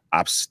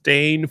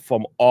 Abstain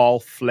from all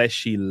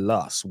fleshy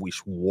lusts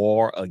which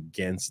war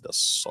against the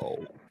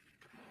soul.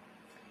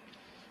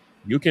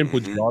 You can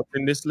put God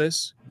in this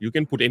list. You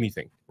can put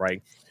anything,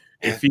 right?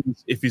 If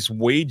it's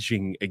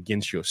waging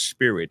against your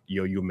spirit,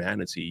 your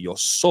humanity, your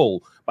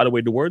soul. By the way,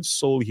 the word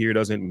soul here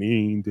doesn't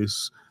mean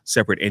this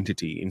separate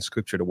entity. In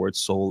scripture, the word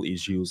soul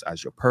is used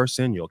as your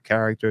person, your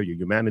character, your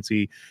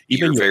humanity,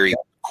 even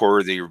core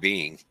of your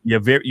being.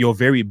 Your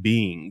very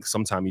being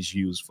sometimes is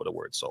used for the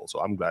word soul. So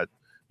I'm glad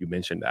you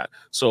mentioned that.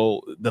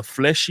 So the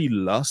fleshy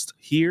lust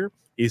here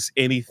is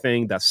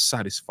anything that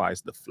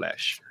satisfies the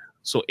flesh.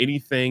 So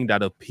anything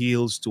that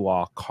appeals to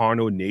our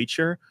carnal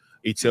nature,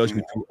 it tells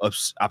you to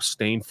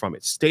abstain from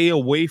it. Stay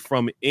away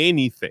from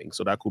anything.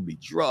 So that could be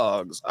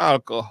drugs,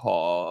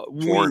 alcohol,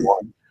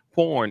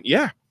 porn.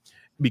 Yeah.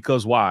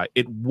 Because why?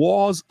 It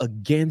wars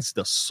against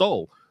the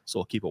soul.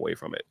 So keep away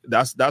from it.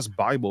 That's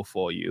Bible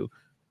for you,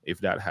 if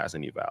that has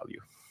any value.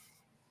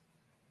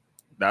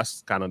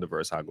 That's kind of the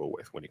verse I go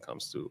with when it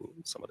comes to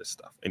some of this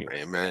stuff.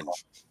 Anyway. Amen.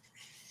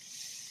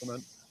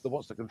 That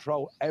wants to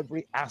control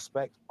every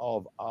aspect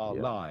of our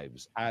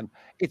lives, and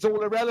it's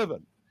all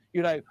irrelevant.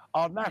 You know,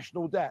 our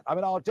national debt. I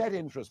mean, our debt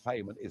interest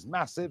payment is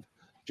massive,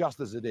 just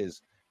as it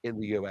is in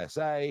the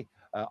USA.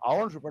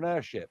 Our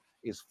entrepreneurship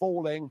is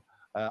falling.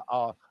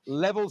 Our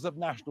levels of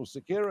national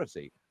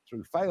security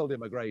through failed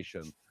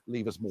immigration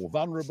leave us more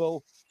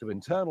vulnerable to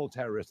internal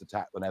terrorist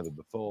attack than ever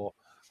before.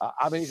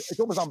 I mean, it's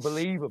almost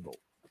unbelievable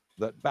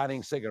that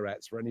banning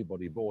cigarettes for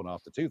anybody born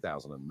after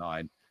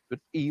 2009 could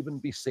even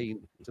be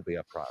seen to be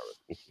a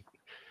priority.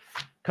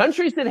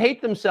 Countries that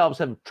hate themselves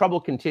have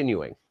trouble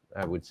continuing,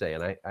 I would say,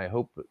 and I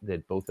hope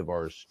that both of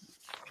ours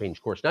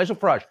change course. Nigel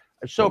Farage,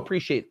 I so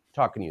appreciate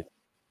talking to you.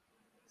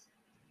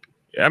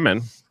 Yeah,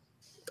 man.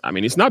 I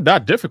mean, it's not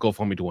that difficult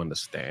for me to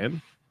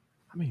understand.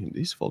 I mean,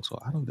 these folks are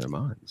out of their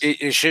minds.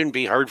 It shouldn't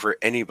be hard for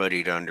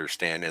anybody to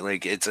understand it.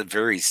 Like, it's a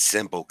very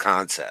simple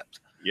concept.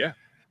 Yeah.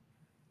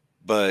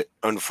 But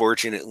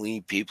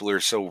unfortunately, people are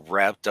so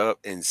wrapped up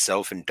and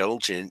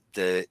self-indulgent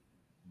that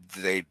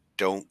they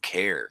don't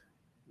care.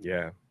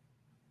 Yeah.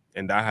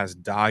 And that has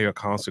dire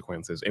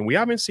consequences. And we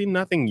haven't seen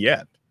nothing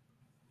yet.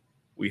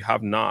 We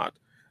have not.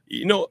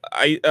 You know,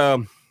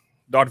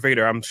 Darth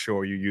Vader, I'm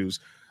sure you use.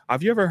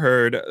 Have you ever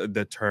heard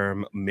the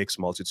term mixed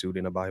multitude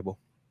in the Bible?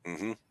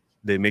 Mm-hmm.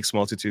 The mixed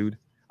multitude.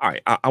 All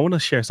right. I want to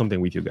share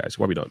something with you guys.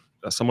 What we don't.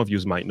 Some of you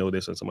might know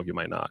this and some of you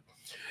might not.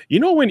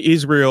 You know, when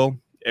Israel,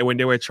 and when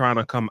they were trying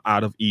to come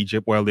out of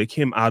Egypt, well, they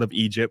came out of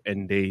Egypt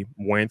and they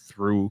went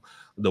through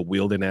the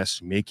wilderness,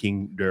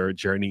 making their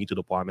journey to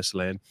the promised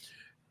land.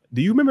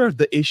 Do you remember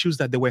the issues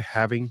that they were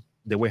having?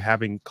 They were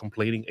having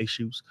complaining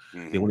issues.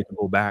 They wanted to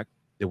go back.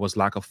 There was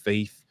lack of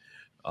faith.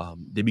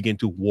 They began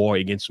to war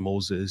against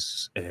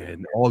Moses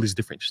and all these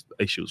different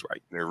issues,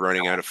 right? They're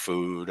running out of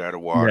food, out of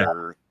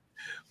water. Yeah.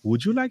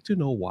 Would you like to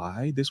know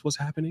why this was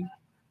happening?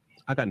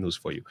 I got news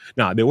for you.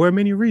 Now, there were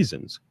many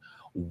reasons.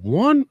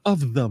 One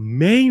of the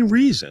main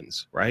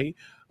reasons, right?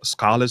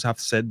 Scholars have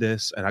said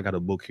this, and I got a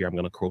book here I'm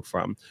going to quote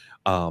from.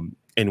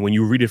 And when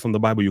you read it from the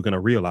Bible, you're going to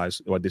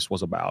realize what this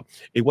was about.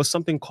 It was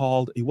something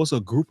called, it was a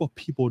group of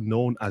people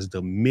known as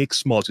the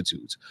mixed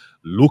multitudes.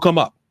 Look them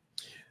up.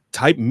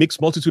 Type mixed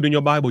multitude in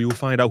your Bible, you'll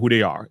find out who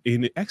they are.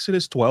 In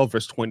Exodus 12,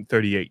 verse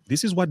 38,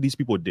 this is what these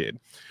people did.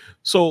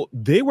 So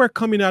they were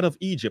coming out of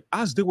Egypt.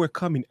 As they were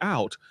coming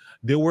out,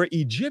 there were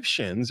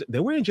Egyptians.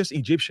 They weren't just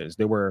Egyptians.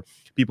 There were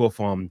people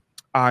from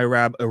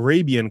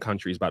Arabian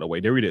countries, by the way.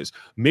 There it is.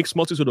 Mixed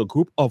multitude, a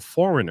group of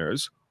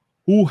foreigners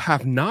who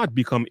have not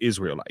become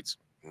Israelites.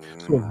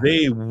 So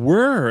they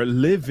were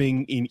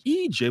living in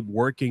Egypt,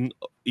 working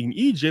in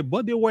Egypt,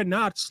 but they were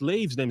not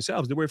slaves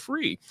themselves. They were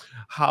free.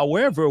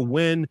 However,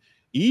 when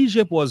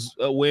Egypt was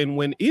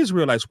when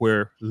Israelites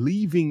were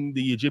leaving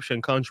the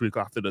Egyptian country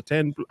after the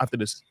 10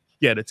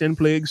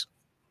 plagues,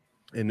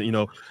 and you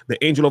know,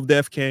 the angel of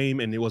death came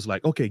and it was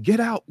like, okay, get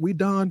out, we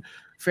done.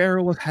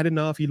 Pharaoh had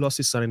enough, he lost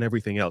his son and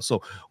everything else.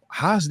 So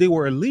as they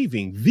were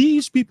leaving,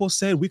 these people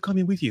said, we're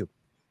coming with you.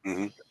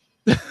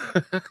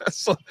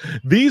 So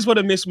these were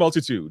the mixed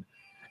multitude.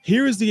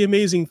 Here is the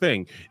amazing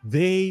thing.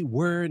 They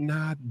were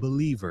not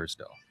believers,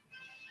 though.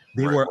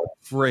 They were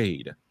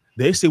afraid.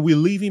 They say, we're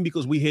leaving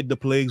because we hate the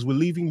plagues. We're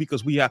leaving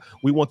because we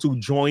want to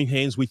join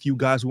hands with you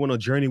guys. We want to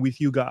journey with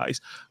you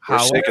guys. We're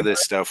sick of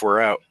this stuff. We're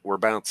out. We're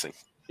bouncing.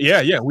 We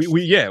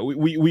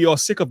are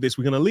sick of this.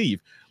 We're gonna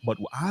leave. But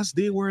as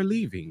they were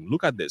leaving,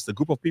 look at this. The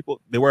group of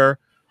people, they were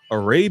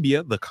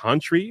Arabia, the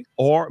country,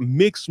 or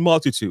mixed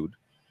multitude.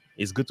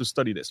 It's good to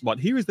study this. But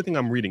here is the thing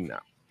I'm reading now.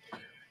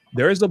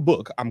 There is a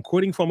book. I'm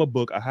quoting from a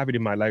book. I have it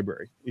in my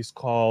library. It's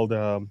called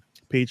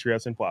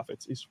Patriots and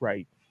Prophets. It's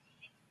right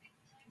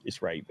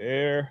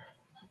there.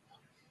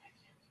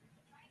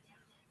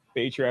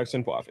 Patriarchs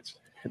and Prophets.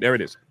 There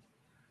it is.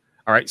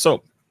 All right.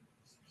 So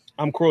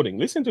I'm quoting.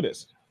 Listen to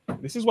this.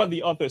 This is what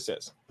the author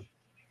says.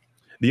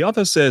 The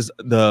author says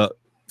the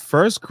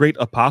first great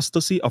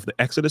apostasy of the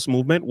Exodus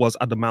movement was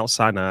at the Mount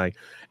Sinai.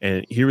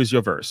 And here is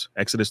your verse.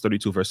 Exodus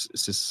 32,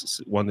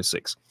 verses 1 to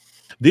 6.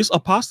 This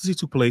apostasy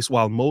took place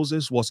while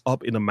Moses was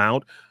up in the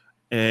mount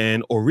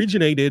and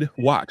originated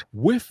what?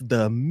 With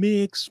the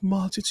mixed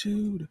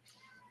multitude.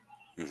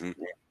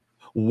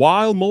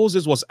 While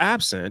Moses was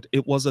absent,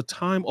 it was a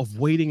time of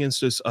waiting and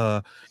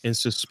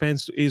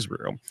suspense to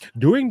Israel.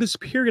 During this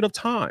period of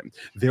time,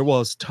 there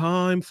was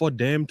time for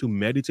them to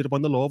meditate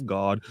upon the law of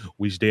God,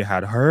 which they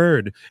had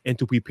heard, and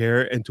to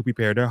prepare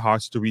their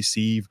hearts to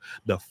receive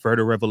the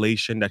further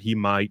revelation that he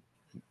might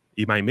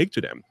make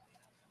to them.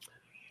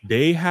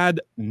 They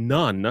had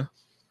none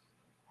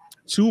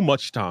too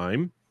much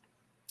time.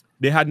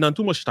 They had none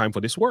too much time for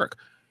this work.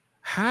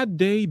 Had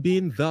they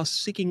been thus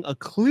seeking a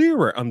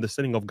clearer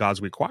understanding of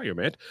God's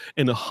requirement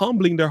and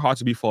humbling their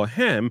hearts before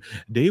Him,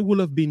 they would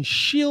have been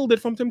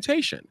shielded from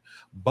temptation.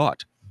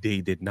 But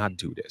they did not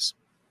do this.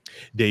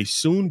 They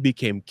soon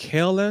became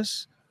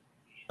careless,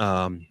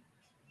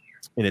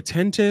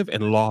 inattentive,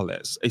 and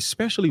lawless.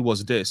 Especially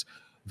was this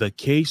the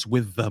case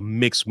with the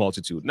mixed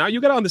multitude. Now,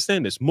 you got to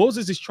understand this.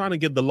 Moses is trying to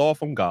get the law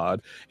from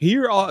God.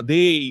 Here are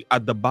they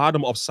at the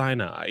bottom of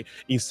Sinai.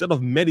 Instead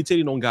of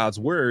meditating on God's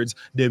words,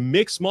 the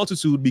mixed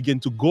multitude begin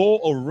to go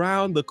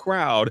around the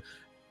crowd,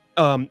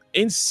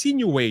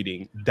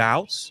 insinuating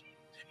doubts,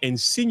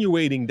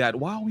 insinuating that,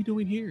 what are we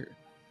doing here?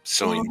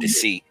 Sowing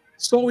deceit.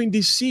 Sowing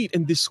deceit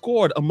and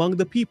discord among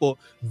the people.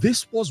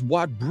 This was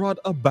what brought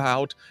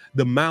about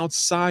the Mount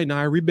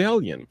Sinai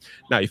rebellion.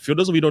 Now, if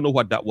those of you don't know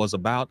what that was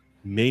about,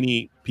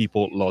 many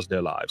people lost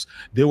their lives.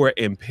 They were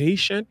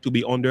impatient to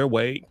be on their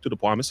way to the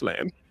promised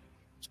land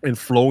and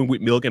flowing with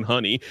milk and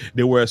honey.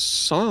 There were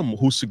some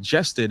who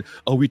suggested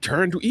a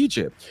return to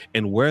Egypt,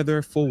 and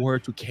whether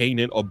forward to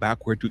Canaan or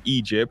backward to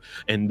Egypt.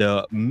 And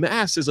the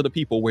masses of the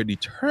people were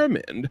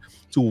determined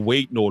to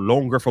wait no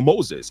longer for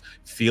Moses.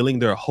 Feeling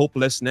their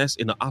hopelessness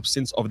in the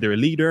absence of their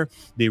leader,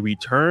 they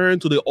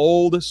returned to the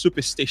old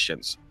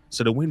superstitions.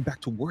 So they went back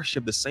to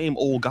worship the same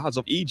old gods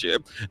of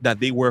Egypt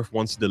that they were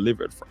once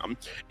delivered from.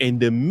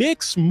 And the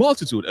mixed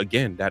multitude,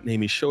 again, that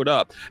name is showed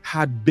up,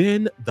 had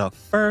been the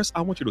first.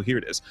 I want you to hear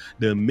this.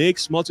 The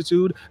mixed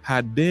multitude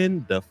had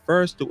been the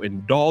first to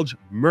indulge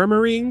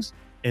murmurings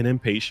and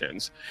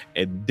impatience.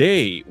 And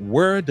they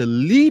were the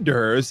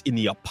leaders in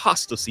the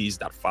apostasies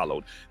that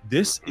followed.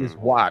 This is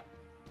what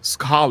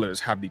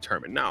scholars have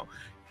determined. Now,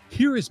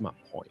 here is my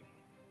point.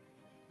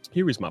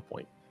 Here is my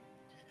point.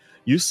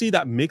 You see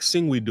that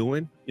mixing we're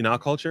doing in our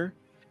culture,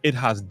 it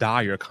has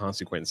dire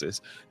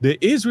consequences. The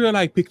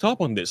Israelites picked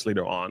up on this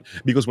later on,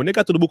 because when they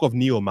got to the book of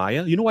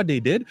Nehemiah, you know what they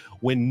did?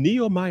 When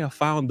Nehemiah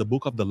found the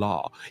book of the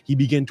law, he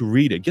began to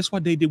read it. Guess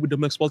what they did with the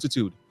mixed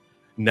multitude?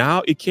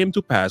 Now it came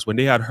to pass, when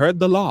they had heard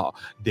the law,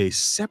 they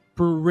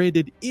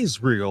separated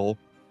Israel,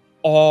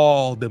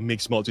 all the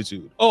mixed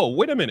multitude. Oh,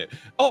 wait a minute.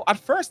 Oh, at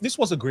first, this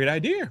was a great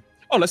idea.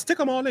 Oh, let's take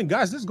them all in.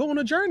 Guys, let's go on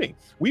a journey.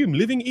 We're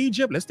living in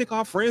Egypt. Let's take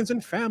our friends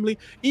and family,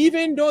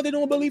 even though they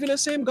don't believe in the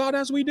same God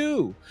as we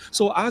do.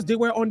 So as they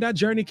were on that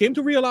journey, came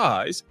to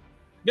realize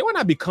they were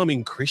not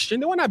becoming Christian.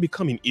 They were not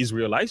becoming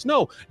Israelites.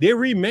 No, they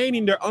remained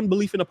in their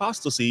unbelief and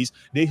apostasies.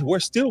 They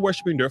were still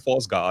worshiping their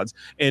false gods.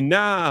 And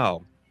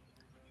now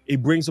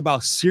it brings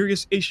about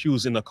serious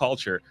issues in the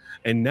culture.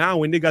 And now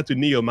when they got to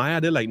Nehemiah,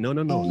 they're like, no,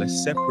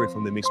 let's separate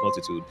from the mixed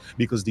multitude,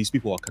 because these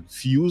people are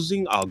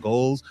confusing our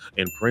goals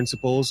and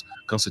principles,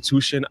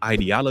 constitution,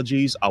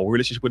 ideologies, our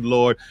relationship with the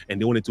Lord,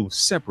 and they wanted to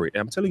separate.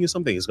 And I'm telling you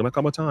something, it's going to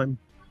come a time.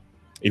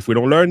 If we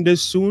don't learn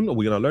this soon,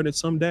 we're going to learn it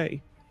someday.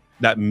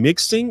 That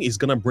mixing is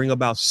going to bring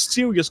about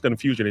serious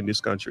confusion in this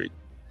country.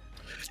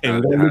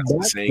 And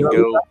saying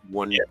go,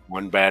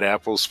 one bad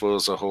apple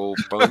spoils a whole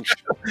bunch.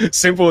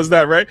 Simple as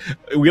that, right?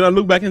 We're gonna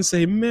look back and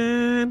say,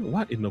 man,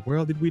 what in the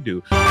world did we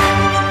do?